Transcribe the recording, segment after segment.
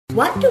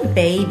What do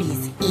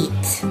babies eat?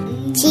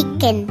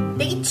 Chicken.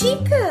 They eat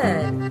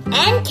chicken.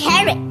 And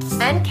carrots.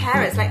 And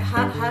carrots. Like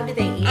how do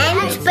they eat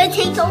And it?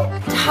 potato.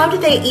 How do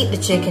they eat the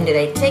chicken? Do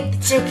they take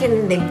the chicken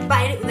and they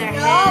bite it with their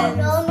hands?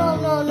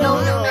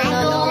 No.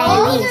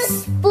 Like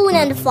this. Spoon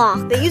and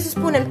fork. They use a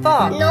spoon and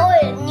fork. No,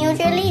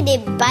 usually they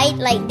bite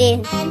like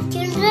this. And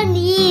children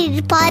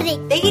eat porridge.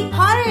 They eat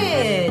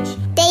porridge.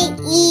 They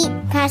eat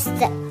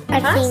pasta. I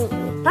think.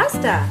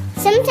 Pasta.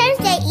 Sometimes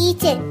they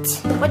eat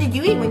it. What did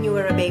you eat when you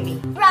were a baby?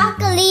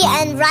 Broccoli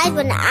and rice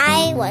when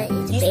I was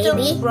a Do you still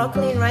baby. eat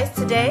broccoli and rice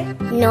today?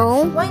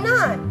 No, Why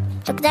not?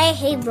 because I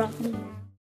hate broccoli.